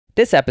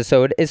This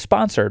episode is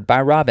sponsored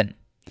by Robin.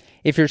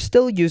 If you're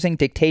still using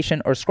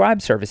dictation or scribe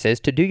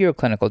services to do your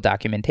clinical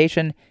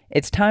documentation,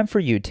 it's time for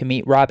you to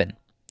meet Robin.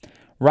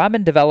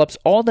 Robin develops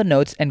all the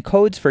notes and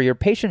codes for your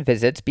patient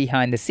visits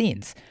behind the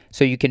scenes,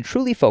 so you can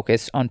truly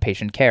focus on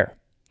patient care.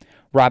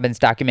 Robin's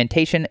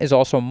documentation is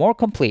also more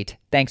complete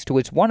thanks to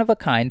its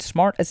one-of-a-kind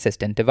smart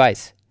assistant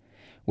device.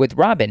 With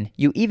Robin,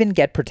 you even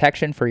get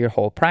protection for your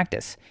whole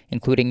practice,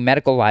 including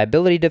medical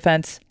liability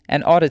defense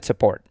and audit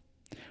support.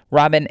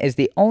 Robin is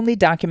the only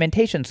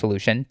documentation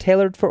solution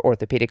tailored for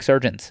orthopedic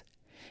surgeons.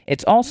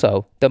 It's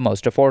also the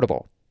most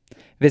affordable.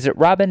 Visit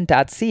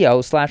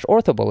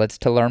robin.co/orthobullets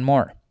to learn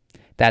more.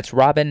 That's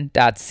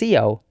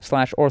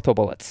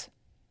robin.co/orthobullets.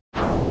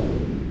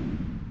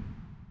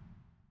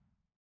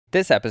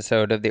 This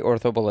episode of the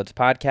OrthoBullets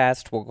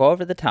podcast will go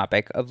over the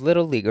topic of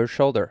Little Leaguer's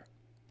shoulder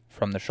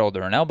from the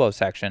shoulder and elbow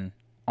section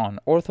on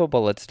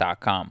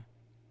orthobullets.com.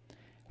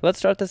 Let's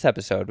start this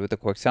episode with a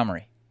quick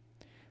summary.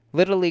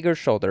 Little Leaguer's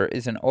shoulder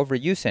is an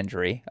overuse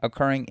injury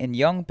occurring in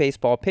young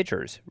baseball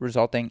pitchers,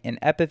 resulting in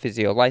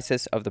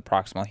epiphysiolysis of the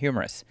proximal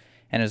humerus,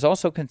 and is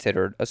also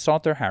considered a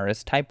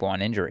Salter-Harris type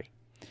 1 injury.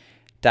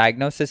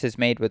 Diagnosis is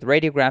made with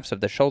radiographs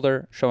of the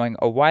shoulder showing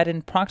a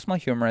widened proximal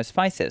humerus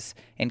physis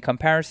in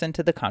comparison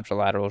to the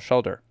contralateral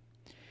shoulder.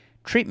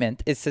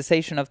 Treatment is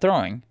cessation of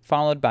throwing,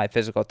 followed by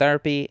physical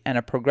therapy and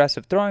a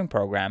progressive throwing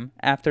program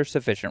after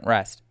sufficient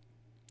rest.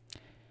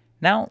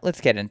 Now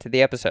let's get into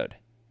the episode.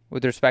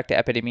 With respect to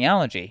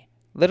epidemiology,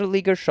 Little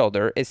Leaguer's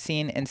shoulder is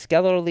seen in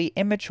skeletally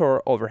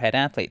immature overhead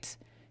athletes,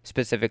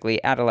 specifically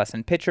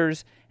adolescent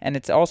pitchers, and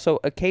it's also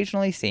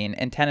occasionally seen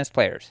in tennis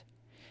players.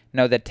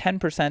 Know that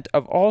 10%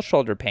 of all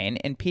shoulder pain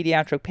in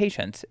pediatric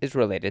patients is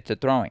related to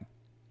throwing.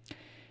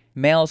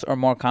 Males are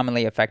more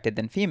commonly affected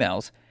than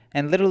females,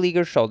 and Little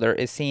Leaguer's shoulder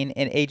is seen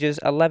in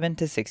ages 11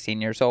 to 16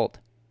 years old.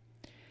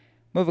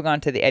 Moving on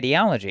to the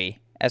etiology,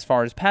 as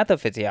far as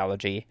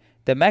pathophysiology,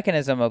 the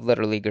mechanism of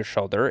Little Leaguer's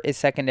shoulder is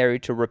secondary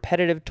to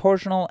repetitive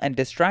torsional and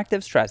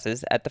distractive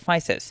stresses at the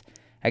physis.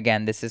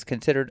 Again, this is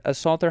considered a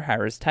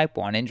Salter-Harris type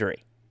 1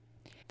 injury.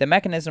 The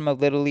mechanism of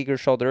Little Leaguer's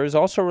shoulder is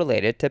also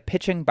related to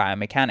pitching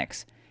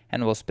biomechanics,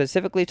 and we'll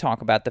specifically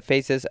talk about the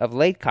phases of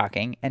late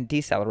cocking and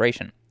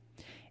deceleration.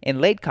 In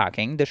late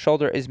cocking, the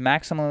shoulder is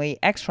maximally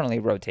externally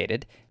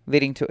rotated,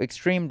 leading to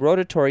extreme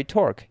rotatory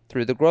torque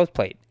through the growth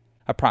plate,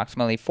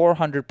 approximately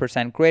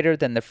 400% greater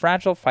than the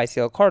fragile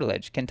physeal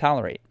cartilage can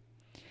tolerate.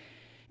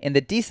 In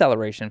the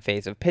deceleration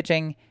phase of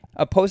pitching,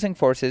 opposing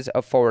forces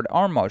of forward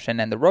arm motion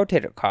and the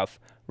rotator cuff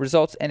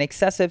results in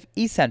excessive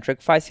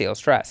eccentric physeal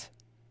stress.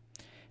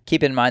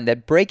 Keep in mind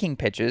that breaking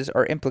pitches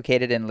are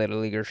implicated in Little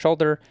Leaguer's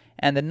shoulder,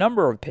 and the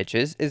number of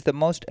pitches is the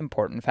most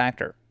important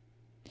factor.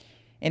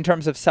 In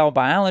terms of cell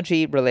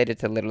biology related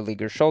to Little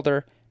Leaguer's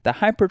shoulder, the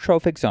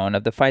hypertrophic zone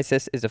of the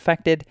physis is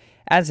affected,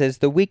 as is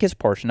the weakest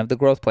portion of the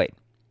growth plate.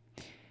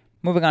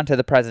 Moving on to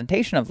the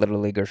presentation of Little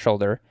Leaguer's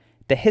shoulder,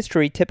 the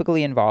history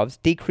typically involves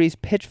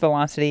decreased pitch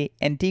velocity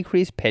and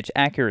decreased pitch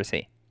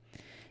accuracy.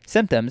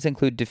 Symptoms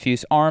include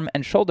diffuse arm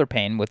and shoulder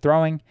pain with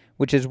throwing,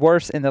 which is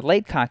worse in the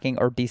late cocking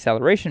or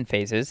deceleration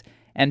phases,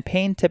 and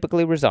pain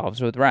typically resolves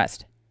with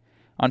rest.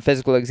 On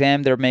physical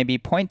exam, there may be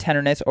point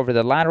tenderness over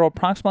the lateral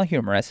proximal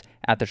humerus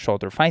at the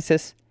shoulder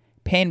physis,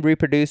 pain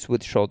reproduced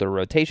with shoulder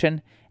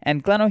rotation,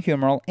 and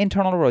glenohumeral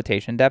internal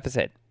rotation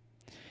deficit.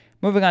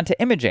 Moving on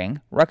to imaging,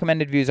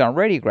 recommended views on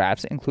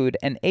radiographs include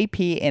an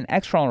AP in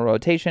external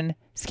rotation,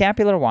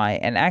 scapular Y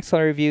and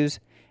axillary views,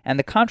 and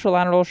the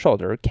contralateral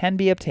shoulder can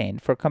be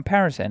obtained for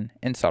comparison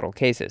in subtle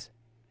cases.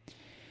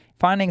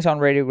 Findings on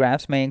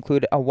radiographs may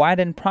include a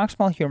widened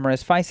proximal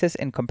humerus physis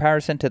in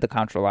comparison to the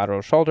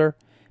contralateral shoulder,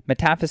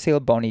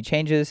 metaphyseal bony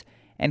changes,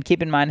 and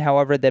keep in mind,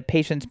 however, that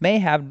patients may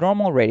have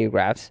normal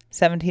radiographs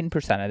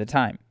 17% at a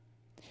time.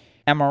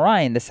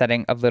 MRI in the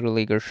setting of Little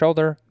Leaguer's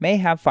shoulder may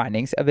have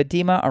findings of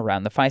edema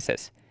around the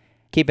physis.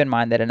 Keep in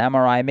mind that an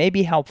MRI may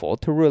be helpful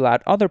to rule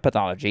out other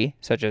pathology,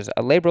 such as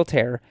a labral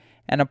tear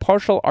and a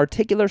partial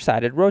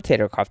articular-sided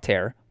rotator cuff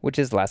tear, which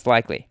is less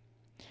likely.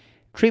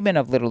 Treatment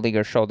of Little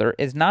Leaguer's shoulder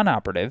is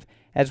non-operative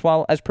as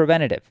well as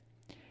preventative.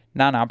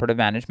 Non-operative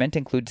management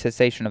includes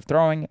cessation of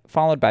throwing,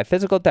 followed by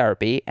physical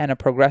therapy and a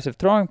progressive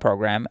throwing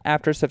program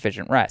after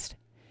sufficient rest.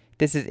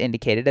 This is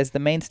indicated as the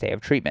mainstay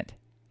of treatment.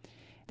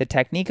 The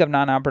technique of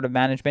non-operative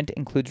management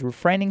includes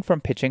refraining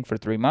from pitching for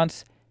 3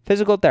 months,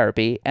 physical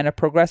therapy, and a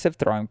progressive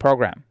throwing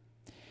program.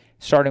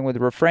 Starting with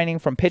refraining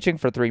from pitching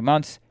for 3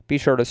 months, be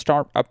sure to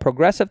start a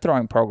progressive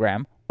throwing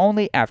program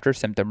only after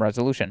symptom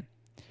resolution.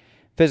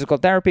 Physical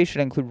therapy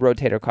should include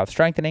rotator cuff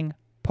strengthening,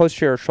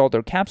 posterior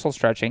shoulder capsule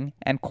stretching,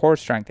 and core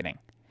strengthening.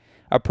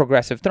 A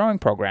progressive throwing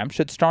program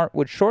should start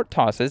with short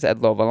tosses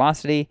at low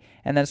velocity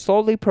and then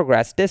slowly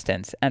progress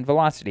distance and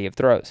velocity of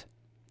throws.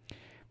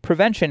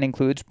 Prevention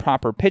includes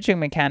proper pitching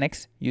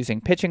mechanics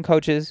using pitching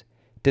coaches,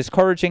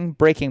 discouraging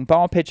breaking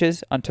ball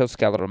pitches until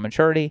skeletal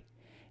maturity,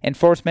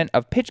 enforcement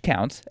of pitch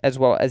counts as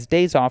well as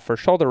days off for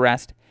shoulder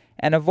rest,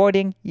 and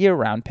avoiding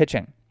year-round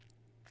pitching.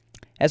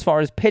 As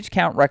far as pitch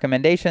count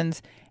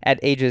recommendations, at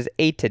ages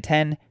 8 to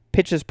 10,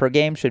 pitches per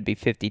game should be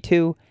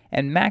 52,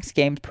 and max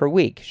games per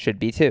week should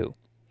be 2.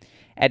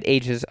 At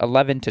ages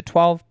 11 to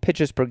 12,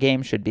 pitches per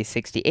game should be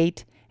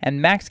 68,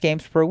 and max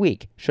games per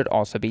week should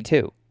also be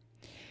 2.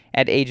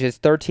 At ages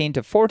 13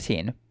 to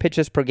 14,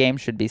 pitches per game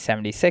should be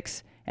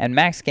 76, and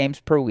max games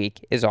per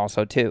week is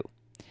also 2.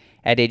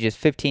 At ages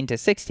 15 to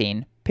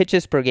 16,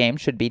 pitches per game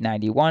should be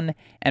 91,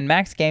 and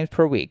max games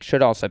per week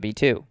should also be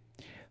 2.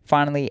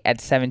 Finally,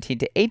 at 17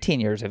 to 18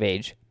 years of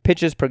age,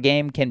 pitches per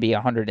game can be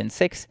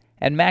 106,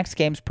 and max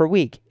games per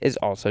week is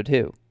also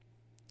 2.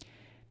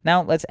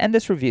 Now, let's end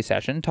this review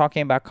session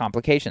talking about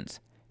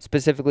complications,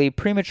 specifically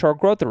premature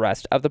growth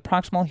arrest of the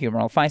proximal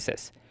humeral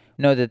physis.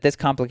 Know that this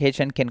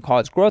complication can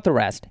cause growth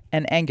arrest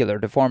and angular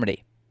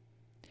deformity.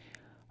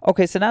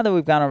 Okay, so now that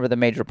we've gone over the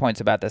major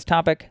points about this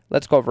topic,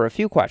 let's go over a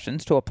few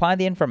questions to apply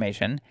the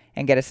information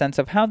and get a sense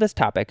of how this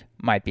topic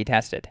might be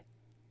tested.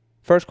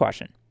 First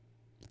question.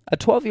 A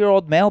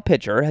 12-year-old male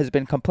pitcher has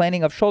been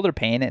complaining of shoulder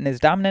pain in his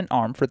dominant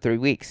arm for 3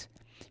 weeks.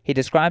 He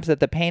describes that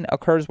the pain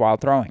occurs while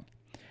throwing.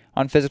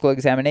 On physical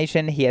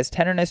examination, he has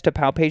tenderness to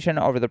palpation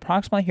over the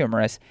proximal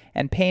humerus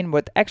and pain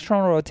with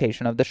external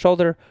rotation of the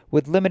shoulder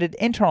with limited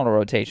internal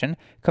rotation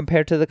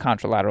compared to the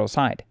contralateral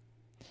side.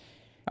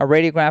 A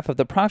radiograph of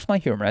the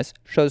proximal humerus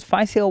shows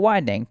physeal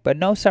widening but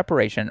no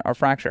separation or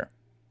fracture.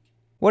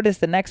 What is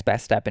the next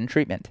best step in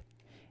treatment?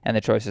 And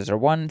the choices are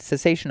 1.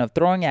 Cessation of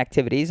throwing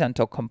activities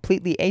until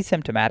completely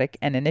asymptomatic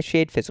and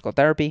initiate physical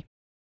therapy.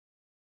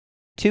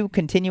 2.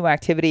 Continue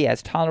activity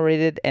as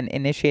tolerated and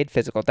initiate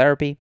physical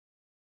therapy.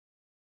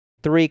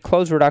 3.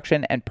 Close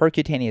reduction and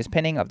percutaneous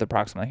pinning of the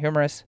proximal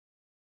humerus.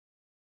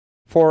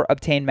 4.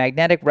 Obtain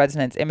magnetic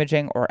resonance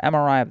imaging or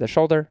MRI of the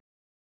shoulder.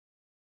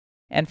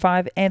 And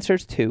 5.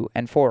 Answers 2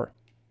 and 4.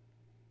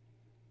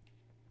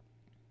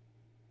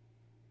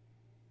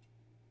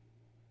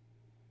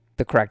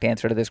 The correct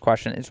answer to this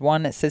question is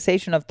 1.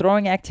 Cessation of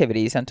throwing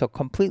activities until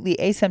completely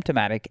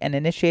asymptomatic and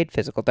initiate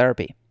physical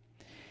therapy.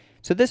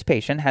 So this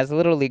patient has a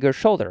little leaguer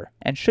shoulder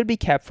and should be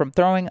kept from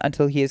throwing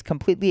until he is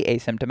completely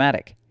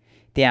asymptomatic.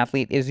 The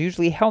athlete is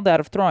usually held out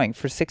of throwing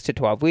for 6 to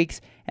 12 weeks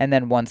and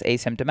then once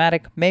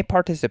asymptomatic may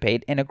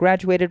participate in a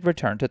graduated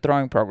return to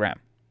throwing program.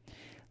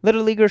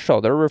 Little leaguer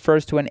shoulder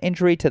refers to an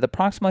injury to the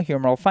proximal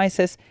humeral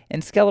physis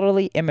in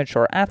skeletally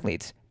immature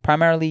athletes,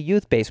 primarily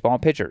youth baseball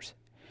pitchers.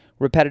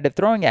 Repetitive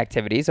throwing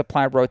activities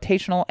apply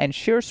rotational and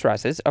shear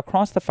stresses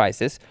across the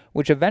physis,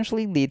 which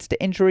eventually leads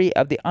to injury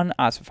of the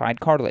unossified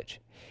cartilage.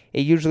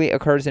 It usually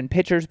occurs in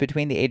pitchers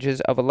between the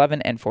ages of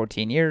 11 and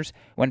 14 years,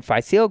 when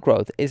physeal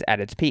growth is at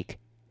its peak.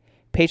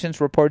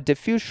 Patients report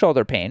diffuse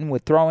shoulder pain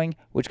with throwing,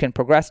 which can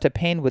progress to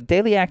pain with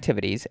daily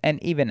activities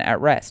and even at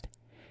rest.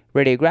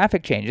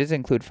 Radiographic changes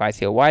include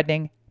physeal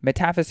widening,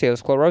 metaphyseal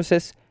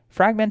sclerosis,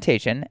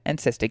 fragmentation, and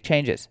cystic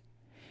changes.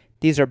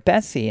 These are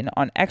best seen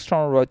on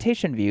external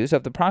rotation views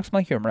of the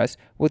proximal humerus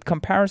with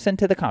comparison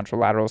to the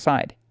contralateral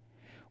side.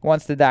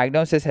 Once the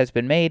diagnosis has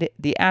been made,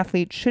 the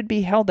athlete should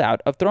be held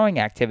out of throwing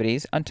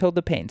activities until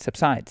the pain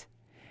subsides.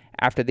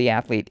 After the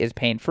athlete is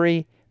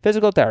pain-free,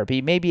 physical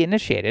therapy may be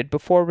initiated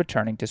before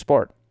returning to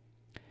sport.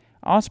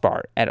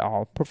 Osbar et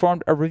al.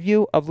 Performed a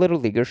review of little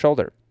leaguer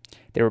shoulder.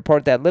 They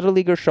report that little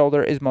leaguer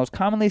shoulder is most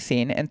commonly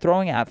seen in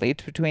throwing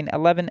athletes between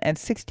 11 and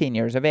 16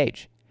 years of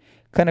age.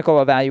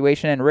 Clinical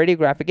evaluation and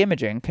radiographic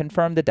imaging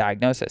confirm the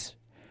diagnosis.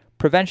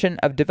 Prevention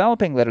of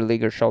developing little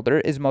leaguer shoulder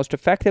is most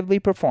effectively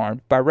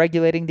performed by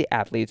regulating the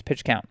athlete's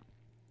pitch count.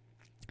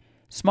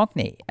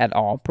 Smokny et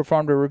al.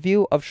 Performed a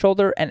review of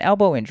shoulder and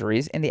elbow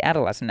injuries in the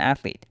adolescent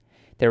athlete.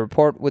 They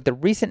report with the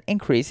recent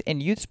increase in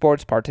youth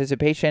sports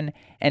participation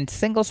and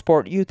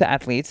single-sport youth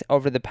athletes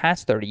over the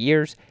past 30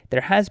 years,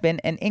 there has been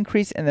an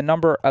increase in the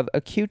number of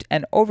acute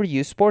and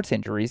overuse sports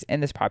injuries in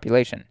this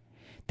population.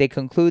 They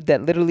conclude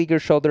that little leaguer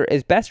shoulder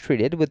is best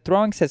treated with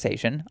throwing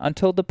cessation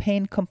until the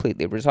pain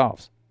completely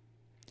resolves.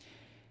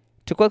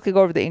 To quickly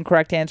go over the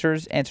incorrect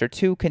answers, answer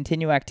 2,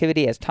 continue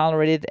activity as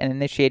tolerated and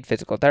initiate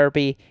physical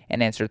therapy,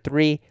 and answer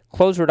 3,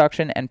 close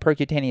reduction and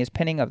percutaneous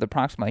pinning of the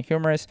proximal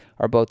humerus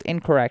are both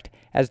incorrect,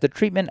 as the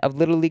treatment of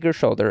little leaguer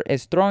shoulder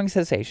is throwing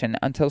cessation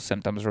until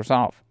symptoms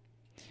resolve.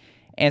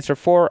 Answer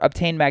 4,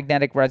 obtain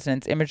magnetic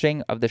resonance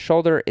imaging of the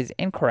shoulder is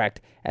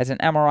incorrect, as an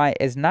MRI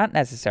is not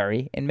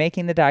necessary in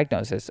making the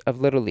diagnosis of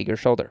little leaguer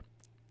shoulder.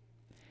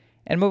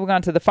 And moving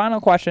on to the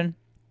final question.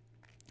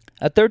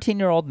 A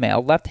 13-year-old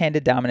male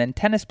left-handed dominant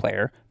tennis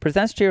player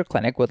presents to your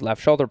clinic with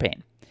left shoulder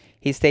pain.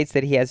 He states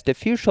that he has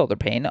diffuse shoulder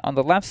pain on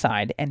the left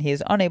side and he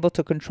is unable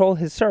to control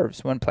his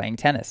serves when playing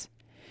tennis.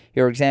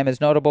 Your exam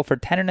is notable for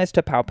tenderness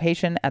to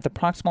palpation at the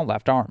proximal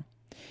left arm.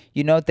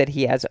 You note that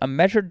he has a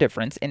measured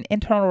difference in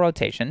internal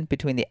rotation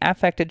between the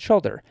affected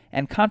shoulder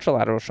and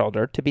contralateral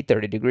shoulder to be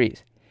 30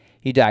 degrees.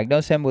 You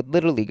diagnose him with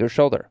little leaguer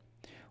shoulder.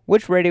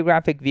 Which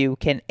radiographic view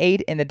can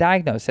aid in the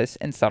diagnosis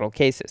in subtle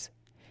cases?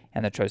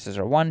 And the choices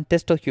are 1,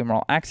 distal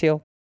humeral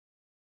axial,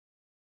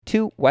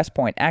 2, West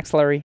Point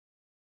axillary,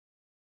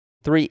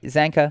 3,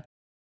 Zanka,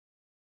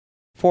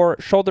 4,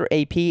 shoulder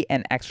AP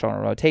and external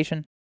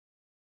rotation,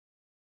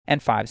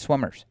 and 5,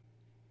 swimmers.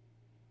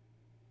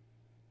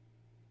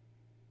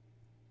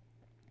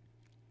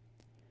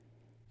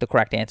 The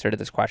correct answer to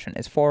this question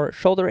is 4,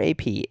 shoulder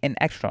AP and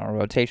external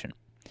rotation.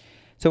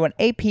 So an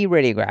AP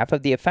radiograph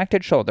of the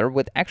affected shoulder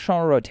with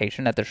external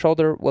rotation at the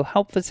shoulder will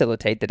help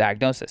facilitate the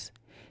diagnosis.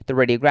 The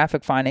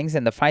radiographic findings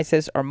in the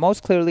physis are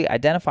most clearly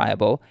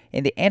identifiable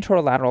in the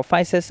anterolateral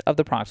physis of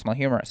the proximal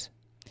humerus.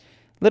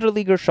 Little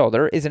leaguer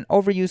shoulder is an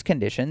overuse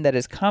condition that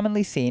is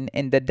commonly seen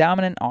in the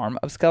dominant arm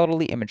of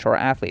skeletally immature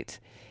athletes.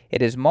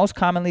 It is most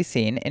commonly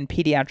seen in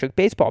pediatric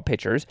baseball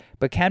pitchers,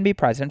 but can be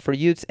present for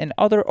youths in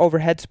other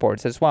overhead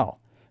sports as well,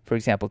 for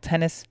example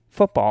tennis,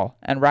 football,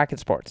 and racket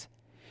sports.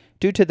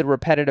 Due to the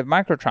repetitive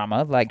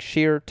microtrauma like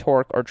shear,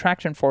 torque, or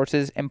traction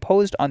forces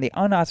imposed on the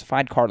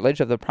unossified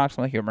cartilage of the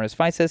proximal humerus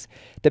physis,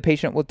 the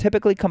patient will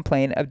typically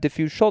complain of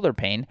diffuse shoulder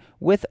pain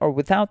with or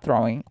without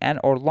throwing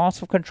and or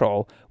loss of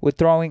control with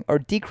throwing or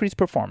decreased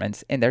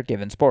performance in their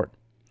given sport.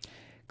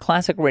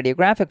 Classic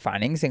radiographic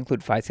findings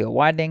include physeal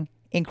widening,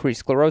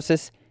 increased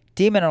sclerosis,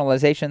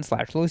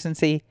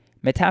 demineralization/lucency,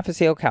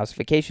 metaphyseal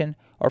calcification,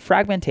 or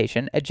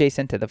fragmentation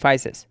adjacent to the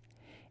physis.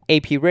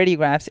 AP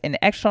radiographs in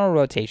external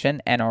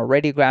rotation and or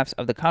radiographs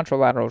of the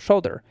contralateral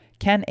shoulder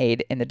can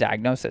aid in the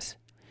diagnosis.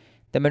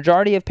 The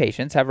majority of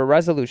patients have a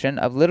resolution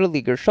of little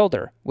leaguer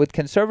shoulder with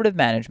conservative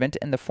management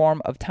in the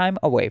form of time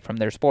away from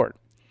their sport.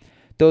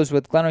 Those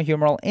with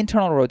glenohumeral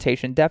internal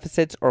rotation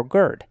deficits or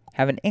GERD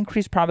have an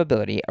increased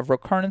probability of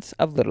recurrence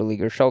of little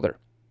leaguer shoulder.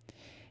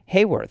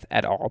 Hayworth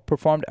et al.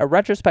 Performed a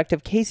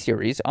retrospective case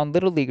series on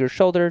little leaguer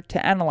shoulder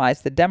to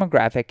analyze the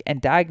demographic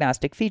and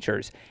diagnostic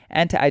features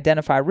and to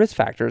identify risk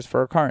factors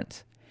for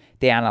recurrence.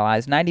 They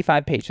analyzed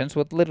 95 patients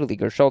with little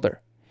leaguer shoulder.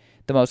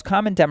 The most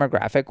common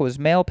demographic was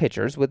male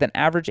pitchers with an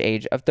average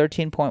age of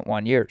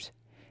 13.1 years.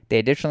 They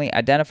additionally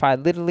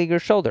identified little leaguer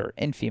shoulder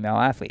in female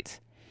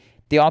athletes.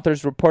 The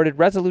authors reported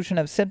resolution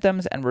of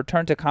symptoms and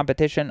return to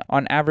competition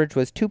on average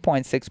was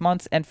 2.6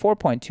 months and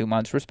 4.2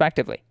 months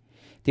respectively.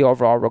 The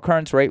overall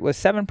recurrence rate was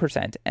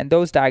 7%, and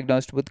those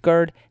diagnosed with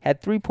GERD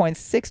had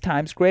 3.6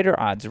 times greater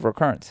odds of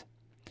recurrence.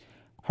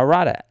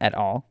 Harada et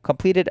al.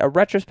 Completed a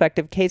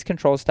retrospective case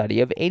control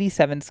study of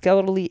 87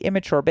 skeletally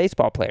immature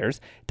baseball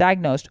players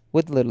diagnosed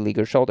with little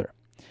leaguer shoulder.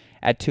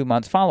 At 2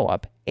 months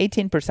follow-up,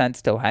 18%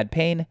 still had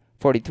pain,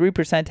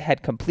 43%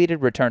 had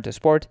completed return to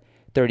sport,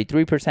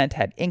 33%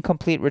 had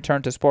incomplete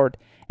return to sport,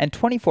 and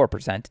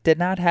 24% did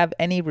not have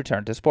any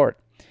return to sport.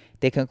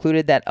 They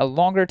concluded that a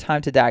longer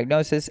time to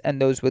diagnosis and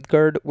those with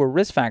GERD were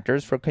risk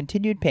factors for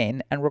continued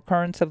pain and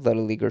recurrence of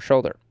little leaguer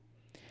shoulder.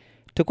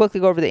 To quickly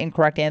go over the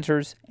incorrect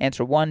answers,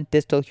 answer 1,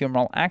 distal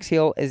humeral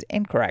axial, is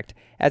incorrect,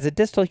 as a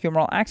distal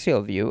humeral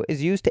axial view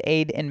is used to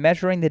aid in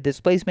measuring the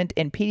displacement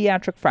in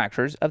pediatric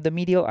fractures of the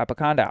medial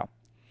epicondyle.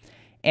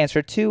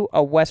 Answer 2,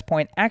 a West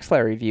Point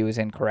axillary view, is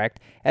incorrect,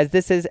 as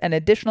this is an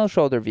additional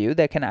shoulder view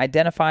that can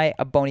identify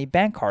a bony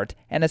Bankart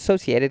and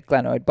associated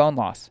glenoid bone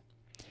loss.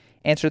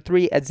 Answer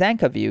 3, a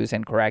Zanca view, is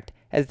incorrect,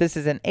 as this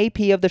is an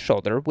AP of the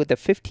shoulder with a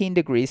 15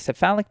 degrees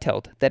cephalic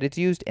tilt that is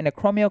used in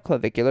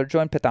acromioclavicular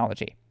joint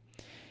pathology.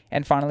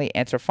 And finally,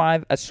 answer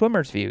 5, a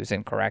swimmer's view, is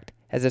incorrect,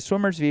 as a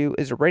swimmer's view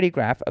is a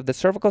radiograph of the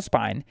cervical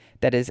spine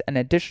that is an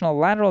additional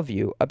lateral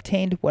view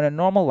obtained when a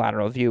normal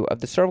lateral view of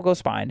the cervical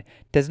spine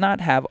does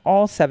not have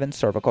all 7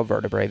 cervical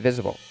vertebrae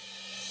visible.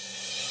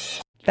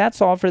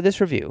 That's all for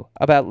this review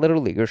about little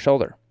leaguer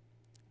shoulder.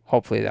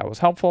 Hopefully that was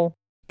helpful.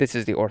 This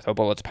is the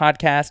OrthoBullets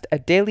podcast, a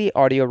daily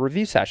audio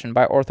review session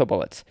by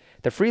OrthoBullets,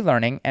 the free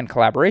learning and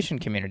collaboration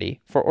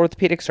community for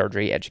orthopedic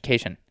surgery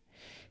education.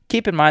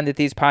 Keep in mind that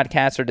these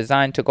podcasts are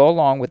designed to go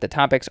along with the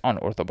topics on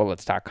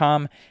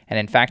orthobullets.com, and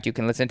in fact, you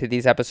can listen to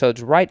these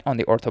episodes right on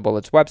the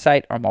OrthoBullets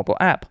website or mobile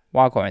app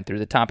while going through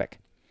the topic.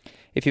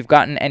 If you've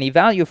gotten any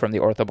value from the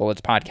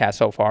OrthoBullets podcast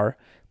so far,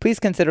 please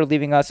consider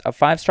leaving us a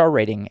 5-star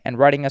rating and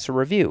writing us a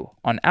review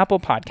on Apple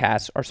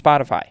Podcasts or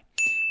Spotify.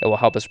 It will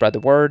help us spread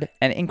the word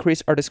and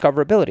increase our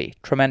discoverability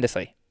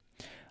tremendously.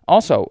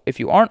 Also, if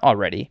you aren't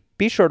already,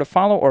 be sure to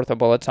follow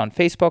OrthoBullets on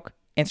Facebook,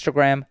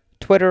 Instagram,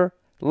 Twitter,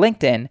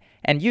 LinkedIn,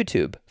 and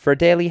YouTube for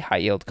daily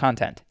high-yield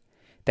content.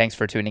 Thanks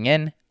for tuning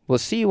in. We'll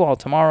see you all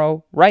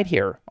tomorrow right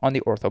here on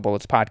the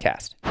OrthoBullets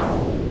podcast.